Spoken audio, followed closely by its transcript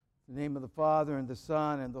In the name of the Father, and the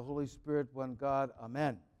Son, and the Holy Spirit, one God.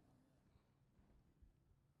 Amen.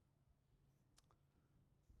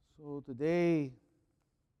 So today,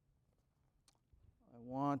 I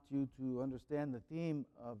want you to understand the theme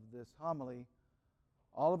of this homily.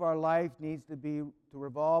 All of our life needs to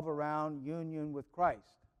revolve around union with Christ.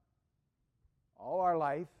 All our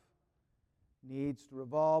life needs to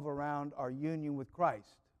revolve around our union with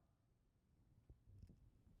Christ.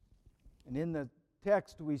 And in the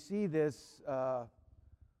text, we see this kind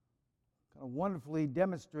of wonderfully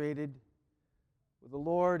demonstrated. Where the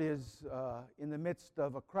Lord is in the midst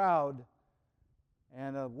of a crowd,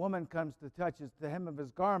 and a woman comes to touch the hem of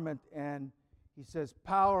his garment, and he says,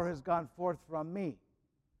 "Power has gone forth from me."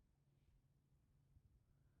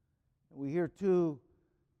 And we hear too,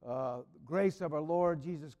 the grace of our Lord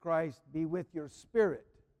Jesus Christ be with your spirit.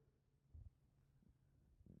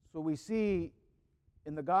 So we see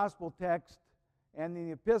in the gospel text and in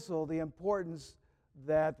the epistle the importance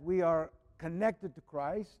that we are connected to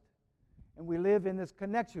Christ and we live in this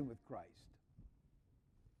connection with Christ.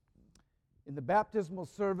 In the baptismal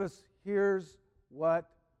service, here's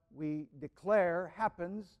what we declare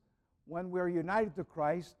happens when we're united to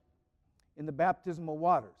Christ in the baptismal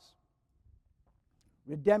waters: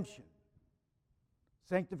 redemption,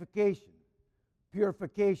 sanctification,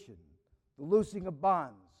 purification, the loosing of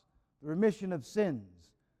bonds, the remission of sins,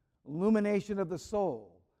 illumination of the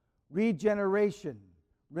soul, regeneration,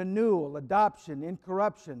 renewal, adoption,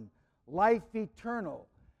 incorruption, life eternal.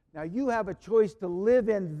 Now you have a choice to live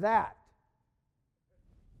in that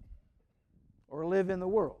or live in the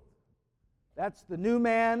world. That's the new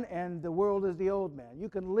man, and the world is the old man. You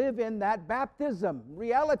can live in that baptism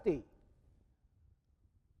reality.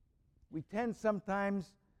 We tend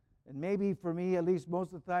sometimes, and maybe for me at least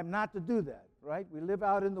most of the time, not to do that, right? We live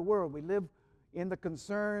out in the world. We live in the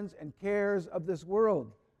concerns and cares of this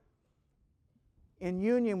world. In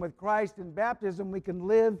union with Christ in baptism, we can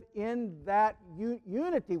live in that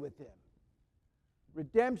unity with Him.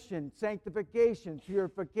 Redemption, sanctification,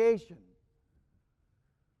 purification.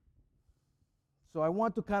 So I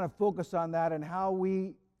want to kind of focus on that and how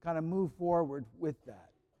we kind of move forward with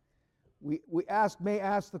that. We may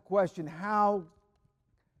ask the question, how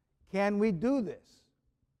can we do this?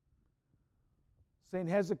 St.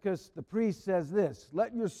 Hezekiah the priest says this: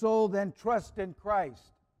 "Let your soul then trust in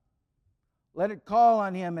Christ. Let it call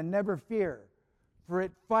on Him and never fear, for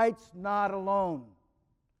it fights not alone,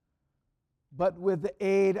 but with the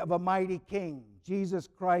aid of a mighty King, Jesus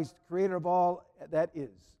Christ, creator of all that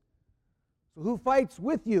is." So who fights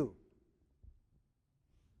with you?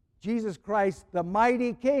 Jesus Christ, the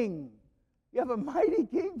mighty King. You have a mighty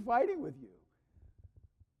King fighting with you.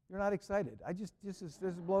 You're not excited.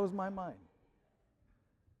 This blows my mind.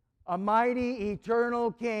 A mighty,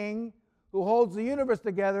 eternal King who holds the universe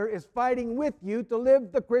together is fighting with you to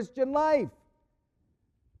live the Christian life.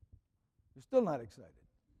 You're still not excited.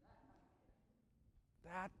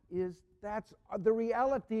 That's the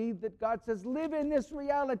reality that God says, live in this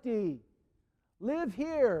reality. Live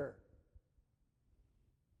here.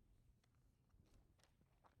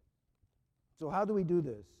 So how do we do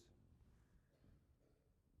this?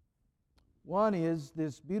 One is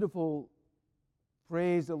this beautiful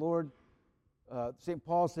phrase the Lord, St.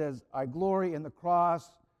 Paul says, "I glory in the cross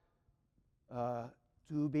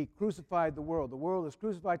to be crucified the world. The world is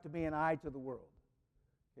crucified to me and I to the world."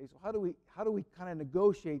 Okay, so how do we kind of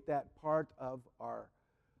negotiate that part of our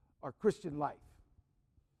Christian life?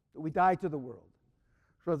 That we die to the world.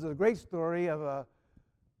 So there's a great story of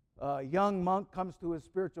a young monk comes to his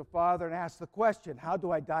spiritual father and asks the question, "How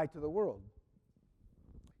do I die to the world?"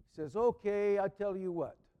 He says, "Okay, I'll tell you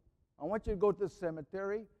what. I want you to go to the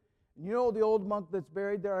cemetery, and you know the old monk that's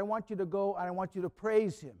buried there? I want you to go and I want you to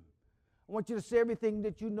praise him. I want you to say everything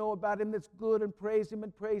that you know about him that's good and praise him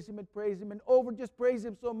and praise him and praise him and just praise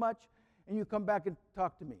him so much, and you come back and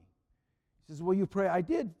talk to me." He says, "Well, you pray." "I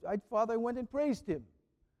did. Father, I went and praised him."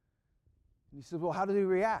 And he says, "Well, how did he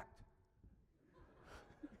react?"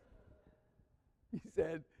 He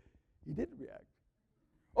said, "He didn't react."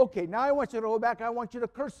 "Okay, now I want you to go back. I want you to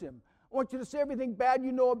curse him. I want you to say everything bad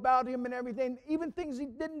you know about him and everything. Even things he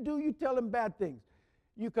didn't do, you tell him bad things.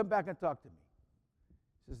 You come back and talk to me."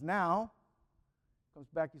 He says, "Now," comes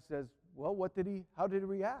back, he says, "Well, how did he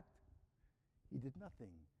react?" "He did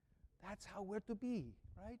nothing." That's how we're to be,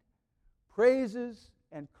 right? Praises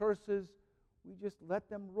and curses, we just let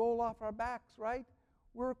them roll off our backs, right?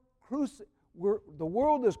 The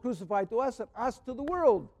world is crucified to us and us to the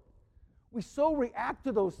world. We so react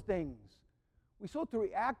to those things. We so to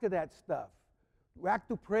react to that stuff. React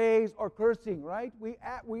to praise or cursing, right? We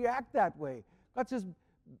act that way. God says,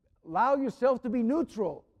 allow yourself to be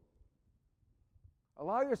neutral.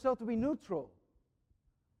 Allow yourself to be neutral.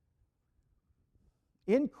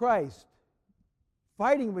 In Christ,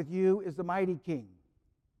 fighting with you is the mighty King.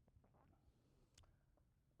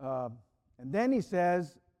 And then he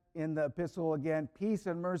says in the epistle again, peace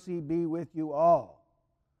and mercy be with you all.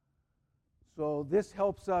 So this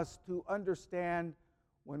helps us to understand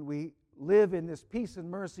when we live in this peace and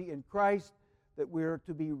mercy in Christ that we're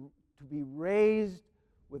to be raised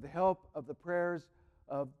with the help of the prayers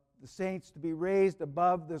of the saints, to be raised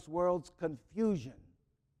above this world's confusion.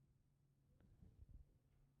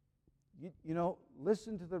 You know,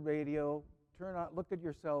 listen to the radio, look at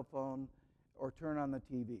your cell phone, or turn on the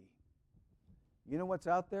TV. You know what's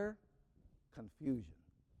out there? Confusion.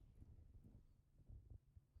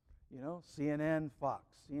 You know, CNN, Fox,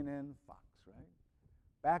 right?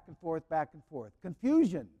 Back and forth, back and forth.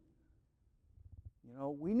 Confusion. You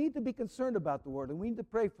know, we need to be concerned about the world, and we need to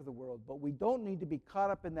pray for the world, but we don't need to be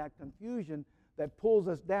caught up in that confusion that pulls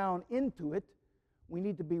us down into it. We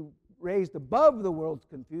need to be raised above the world's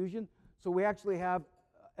confusion so we actually have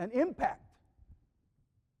an impact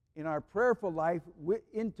in our prayerful life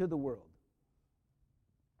into the world.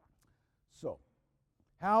 So,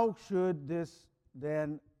 how should this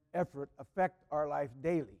then effort affect our life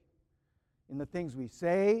daily in the things we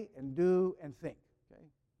say and do and think? Okay?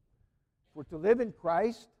 If we're to live in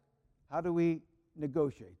Christ, how do we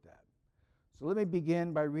negotiate that? So let me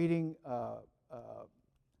begin by reading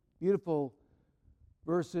beautiful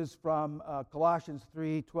verses from Colossians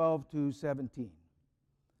 3:12 to 17.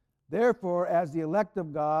 Therefore, as the elect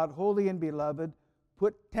of God, holy and beloved,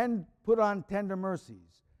 put on tender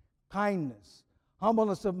mercies, kindness,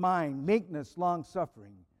 humbleness of mind, meekness,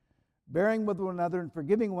 long-suffering, bearing with one another and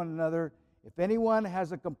forgiving one another. If anyone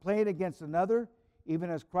has a complaint against another, even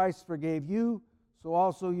as Christ forgave you, so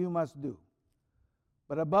also you must do.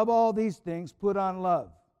 But above all these things, put on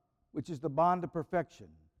love, which is the bond of perfection.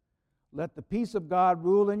 Let the peace of God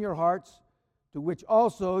rule in your hearts, to which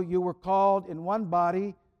also you were called in one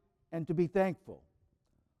body, and to be thankful.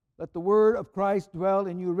 Let the word of Christ dwell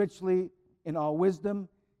in you richly in all wisdom,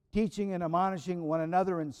 teaching and admonishing one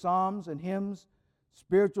another in psalms and hymns,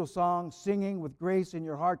 spiritual songs, singing with grace in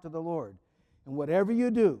your heart to the Lord. And whatever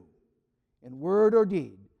you do, in word or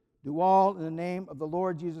deed, do all in the name of the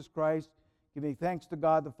Lord Jesus Christ, giving thanks to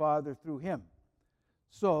God the Father through him.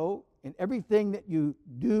 So, in everything that you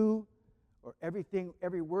do, or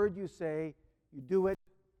every word you say, you do it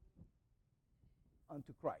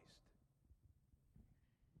unto Christ.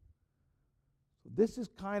 So this is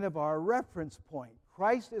kind of our reference point.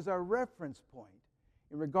 Christ is our reference point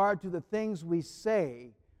in regard to the things we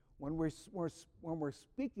say when we're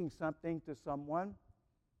speaking something to someone.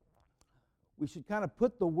 We should kind of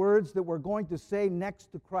put the words that we're going to say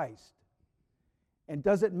next to Christ. And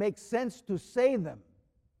does it make sense to say them?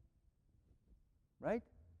 Right?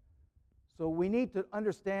 So we need to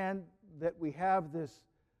understand that we have this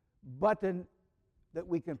button that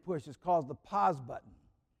we can push. It's called the pause button.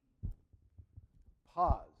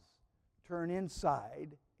 Pause. Turn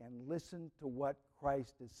inside and listen to what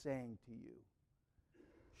Christ is saying to you.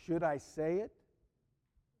 Should I say it?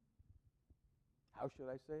 How should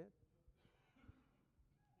I say it?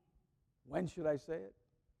 When should I say it?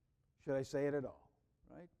 Should I say it at all?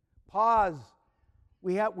 Right? Pause.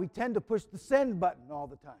 We tend to push the send button all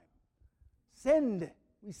the time. Send.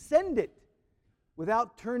 We send it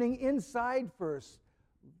without turning inside first.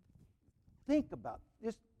 Think about it.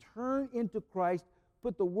 Just turn into Christ.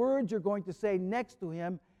 Put the words you're going to say next to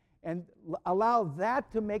him and allow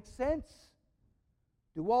that to make sense.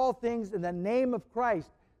 Do all things in the name of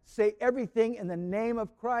Christ. Say everything in the name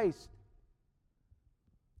of Christ.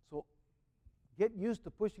 So get used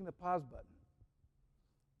to pushing the pause button.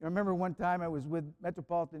 I remember one time I was with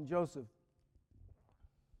Metropolitan Joseph,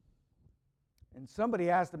 and somebody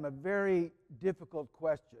asked him a very difficult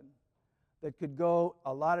question that could go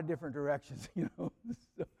a lot of different directions,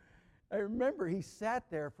 So I remember he sat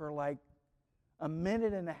there for like a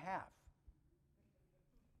minute and a half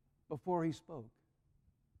before he spoke.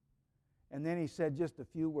 And then he said just a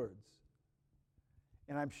few words.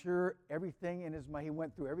 And I'm sure everything in his mind, he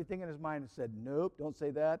went through everything in his mind and said, nope, don't say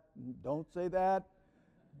that, don't say that,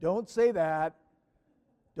 don't say that,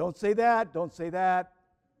 don't say that, don't say that,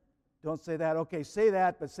 don't say that. Okay, say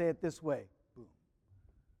that, but say it this way. Boom.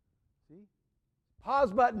 See?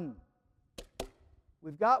 Pause button.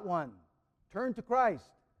 We've got one. Turn to Christ.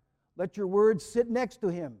 Let your words sit next to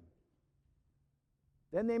him.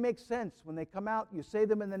 Then they make sense. When they come out, you say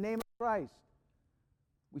them in the name of Christ.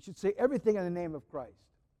 We should say everything in the name of Christ.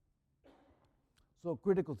 So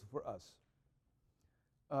critical for us.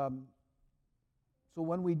 So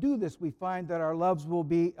when we do this, we find that our words will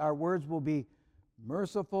be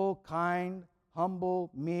merciful, kind,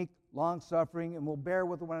 humble, meek, long-suffering, and will bear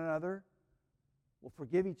with one another, will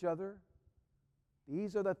forgive each other.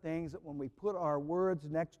 These are the things that when we put our words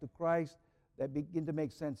next to Christ, that begin to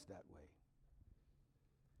make sense that way.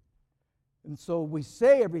 And so we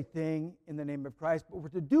say everything in the name of Christ, but we're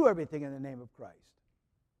to do everything in the name of Christ.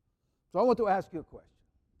 So I want to ask you a question.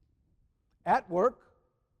 At work,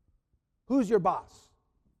 who's your boss?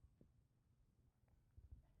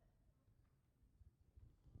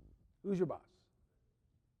 Who's your boss?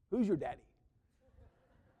 Who's your daddy?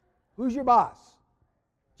 Who's your boss?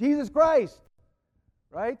 Jesus Christ,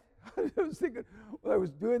 right? I was thinking, when I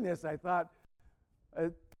was doing this, I thought,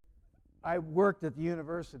 I worked at the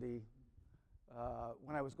university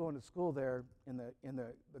when I was going to school there in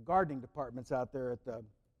the gardening departments out there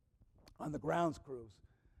on the grounds crews.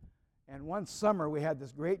 And one summer we had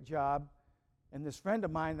this great job, and this friend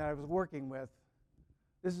of mine that I was working with,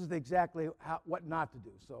 this is exactly what not to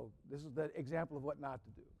do. So this is the example of what not to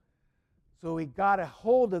do. So he got a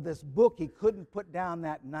hold of this book he couldn't put down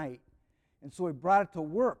that night, and so he brought it to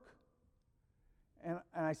work. And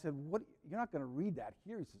I said, "What? You're not going to read that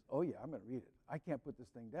here?" He says, "Oh yeah, I'm going to read it. I can't put this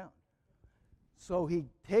thing down." So he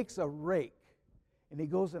takes a rake, and he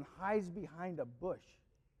goes and hides behind a bush,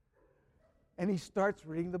 and he starts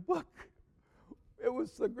reading the book. It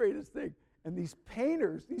was the greatest thing. And these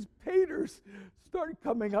painters started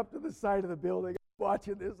coming up to the side of the building. I'm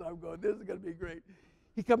watching this, I'm going, this is going to be great.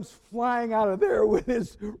 He comes flying out of there with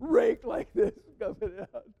his rake like this coming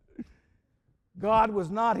out. God was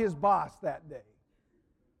not his boss that day.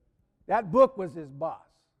 That book was his boss,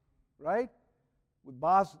 right? With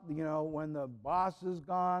boss, when the boss is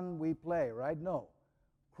gone, we play, right? No.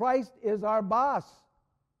 Christ is our boss.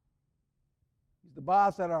 He's the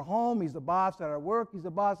boss at our home. He's the boss at our work. He's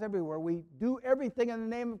the boss everywhere. We do everything in the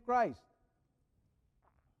name of Christ.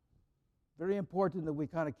 Very important that we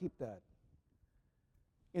kind of keep that.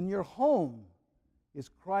 In your home, is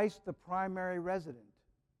Christ the primary resident?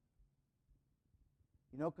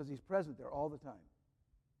 Because he's present there all the time.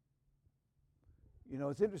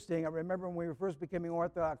 It's interesting. I remember when we were first becoming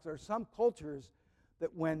Orthodox, there are some cultures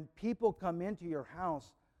that when people come into your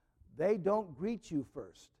house, they don't greet you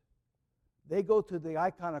first. They go to the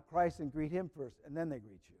icon of Christ and greet him first, and then they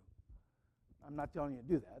greet you. I'm not telling you to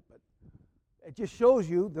do that, but it just shows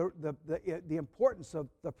you the importance of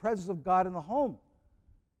the presence of God in the home.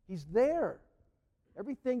 He's there.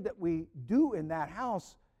 Everything that we do in that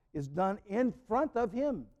house is done in front of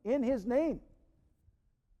him, in his name.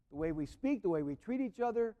 The way we speak, the way we treat each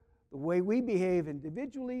other, the way we behave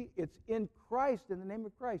individually, it's in Christ, in the name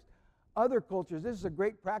of Christ. Other cultures, this is a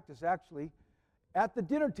great practice actually, at the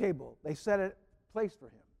dinner table, they set a place for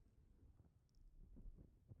him.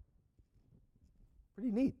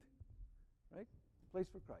 Pretty neat, right? Place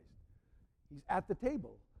for Christ. He's at the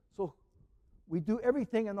table. So we do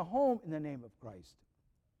everything in the home in the name of Christ.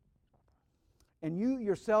 And you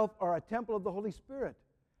yourself are a temple of the Holy Spirit.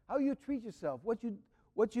 How you treat yourself, what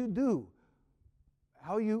you do,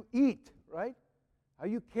 how you eat, right? How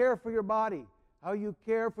you care for your body, how you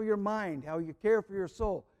care for your mind, how you care for your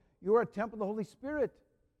soul. You are a temple of the Holy Spirit.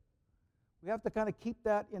 We have to kind of keep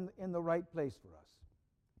that in the right place for us.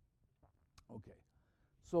 Okay.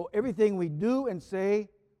 So everything we do and say,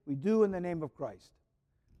 we do in the name of Christ.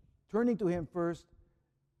 Turning to him first,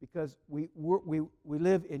 because we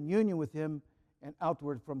live in union with him and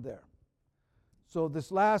outward from there. So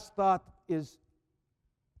this last thought is,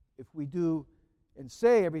 if we do and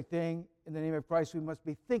say everything in the name of Christ, we must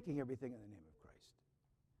be thinking everything in the name of Christ.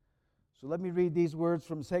 So let me read these words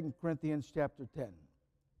from 2 Corinthians chapter 10.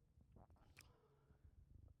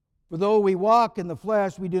 For though we walk in the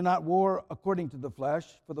flesh, we do not war according to the flesh,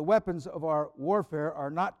 for the weapons of our warfare are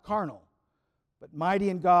not carnal, but mighty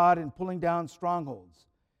in God in pulling down strongholds,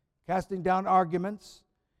 casting down arguments,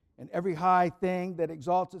 and every high thing that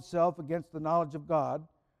exalts itself against the knowledge of God,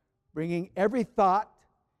 bringing every thought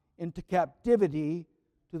into captivity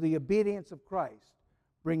to the obedience of Christ,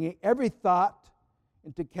 bringing every thought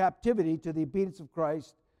into captivity to the obedience of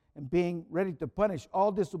Christ, and being ready to punish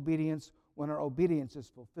all disobedience when our obedience is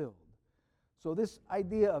fulfilled. So this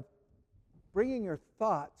idea of bringing your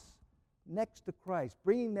thoughts next to Christ,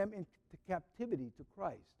 bringing them into captivity to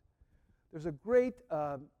Christ. There's a great,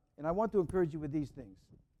 and I want to encourage you with these things.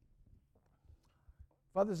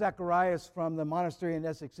 Father Zacharias from the monastery in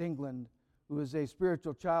Essex, England, who is a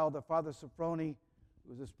spiritual child of Father Sophrony,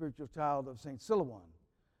 who is a spiritual child of St. Silouan.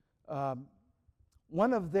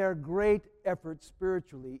 One of their great efforts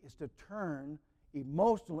spiritually is to turn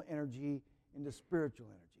emotional energy into spiritual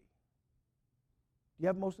energy. Do you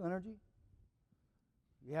have emotional energy?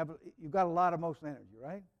 You've got a lot of emotional energy,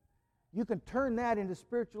 right? you can turn that into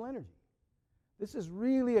spiritual energy. This is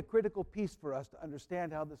really a critical piece for us to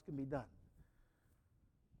understand how this can be done.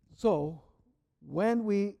 So, when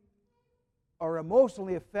we are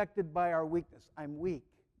emotionally affected by our weakness, I'm weak.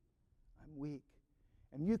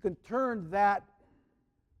 And you can turn that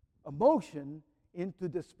emotion into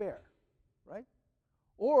despair, right?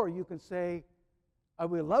 Or you can say, I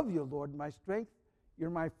will love you, Lord, my strength. You're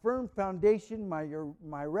my firm foundation,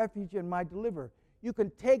 my refuge, and my deliverer. You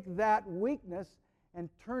can take that weakness and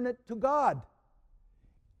turn it to God.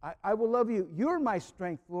 I will love you. You're my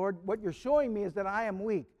strength, Lord. What you're showing me is that I am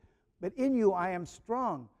weak, but in you I am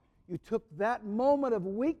strong. You took that moment of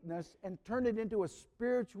weakness and turned it into a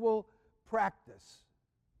spiritual practice.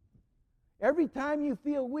 Every time you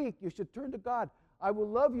feel weak, you should turn to God. I will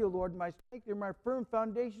love you, Lord, my strength. You're my firm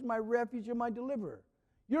foundation, my refuge, and my deliverer.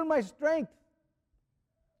 You're my strength.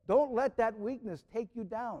 Don't let that weakness take you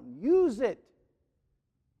down. Use it.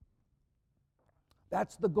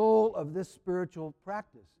 That's the goal of this spiritual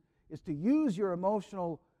practice, is to use your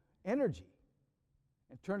emotional energy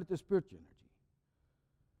and turn it to spiritual energy.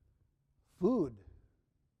 Food.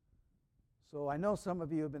 So I know some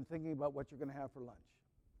of you have been thinking about what you're going to have for lunch.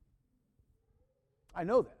 I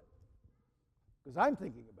know that because I'm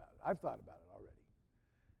thinking about it. I've thought about it already.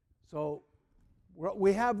 So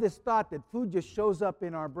we have this thought that food just shows up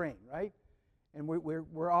in our brain, right? And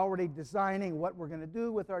we're already designing what we're going to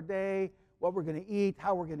do with our day, what we're going to eat,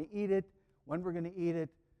 how we're going to eat it, when we're going to eat it.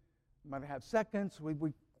 We might have seconds. We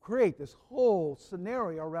create this whole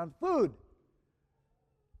scenario around food.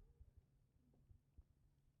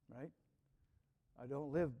 Right? I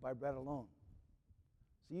don't live by bread alone.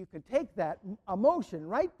 So you can take that emotion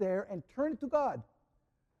right there and turn it to God.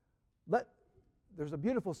 There's a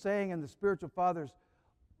beautiful saying in the Spiritual Fathers,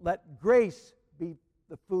 let grace be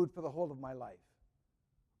the food for the whole of my life.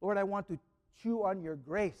 Lord, I want to chew on your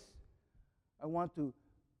grace. I want to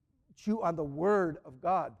chew on the Word of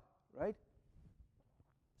God, right?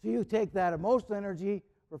 So you take that emotional energy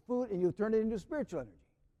for food and you turn it into spiritual energy.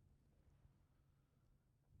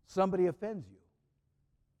 Somebody offends you.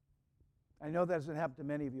 I know that doesn't happen to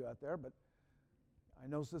many of you out there, but I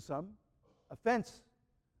know to some. Offense.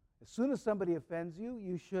 As soon as somebody offends you,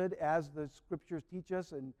 you should, as the Scriptures teach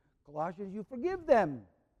us in Colossians, you forgive them.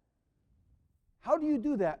 How do you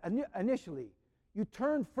do that? Initially, you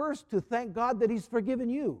turn first to thank God that He's forgiven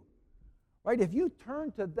you. Right? If you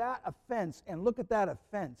turn to that offense and look at that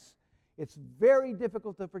offense, it's very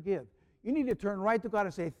difficult to forgive. You need to turn right to God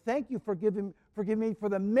and say, thank you for forgive me for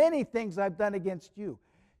the many things I've done against you.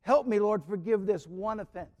 Help me, Lord, forgive this one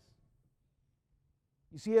offense.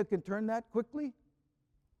 You see how I can turn that quickly?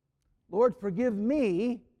 Lord, forgive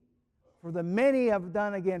me for the many I've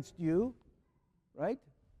done against you. Right?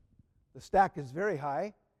 The stack is very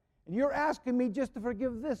high. And you're asking me just to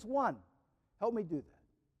forgive this one. Help me do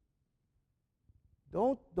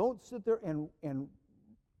that. Don't sit there and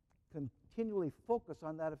continually focus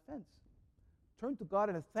on that offense. Turn to God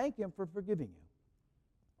and thank Him for forgiving you.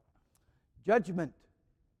 Judgment.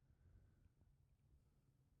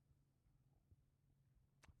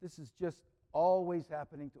 This is just always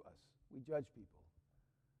happening to us. We judge people.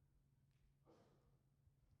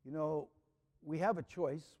 You know, we have a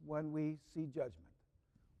choice when we see judgment.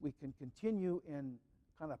 We can continue in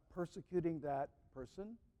kind of persecuting that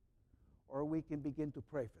person, or we can begin to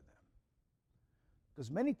pray for them. Because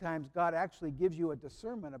many times God actually gives you a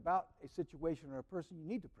discernment about a situation or a person you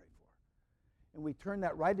need to pray for. And we turn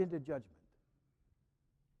that right into judgment.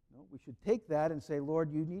 No, we should take that and say, Lord,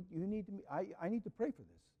 I need to pray for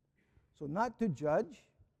this. So not to judge,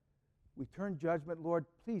 we turn judgment, Lord,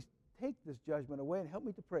 please take this judgment away and help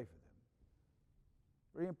me to pray for them.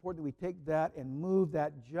 Very important that we take that and move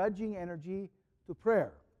that judging energy to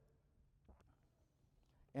prayer.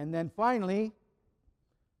 And then finally,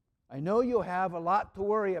 I know you'll have a lot to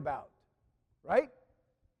worry about, right?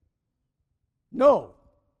 No.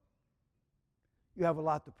 You have a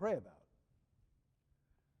lot to pray about.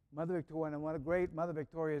 Mother Victoria, and one of Mother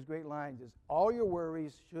Victoria's great lines is, all your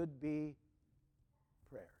worries should be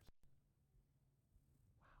prayers.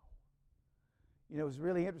 Wow. You know, it was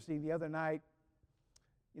really interesting the other night.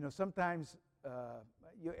 You know, sometimes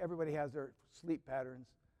everybody has their sleep patterns.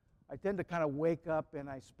 I tend to kind of wake up and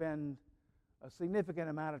I spend a significant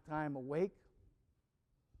amount of time awake.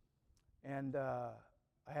 And I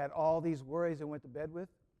had all these worries I went to bed with.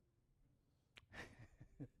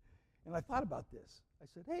 And I thought about this. I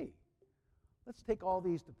said, hey, let's take all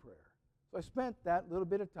these to prayer. So I spent that little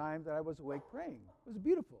bit of time that I was awake praying. It was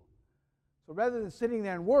beautiful. So rather than sitting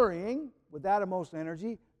there and worrying with that emotional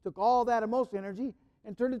energy, took all that emotional energy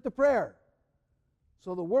and turned it to prayer.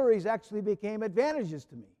 So the worries actually became advantages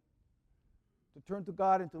to me. to turn to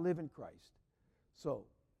God and to live in Christ. So,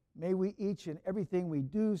 may we each and everything we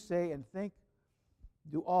do, say, and think,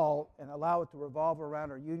 do all and allow it to revolve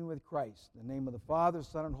around our union with Christ. In the name of the Father,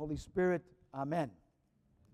 Son, and Holy Spirit, amen.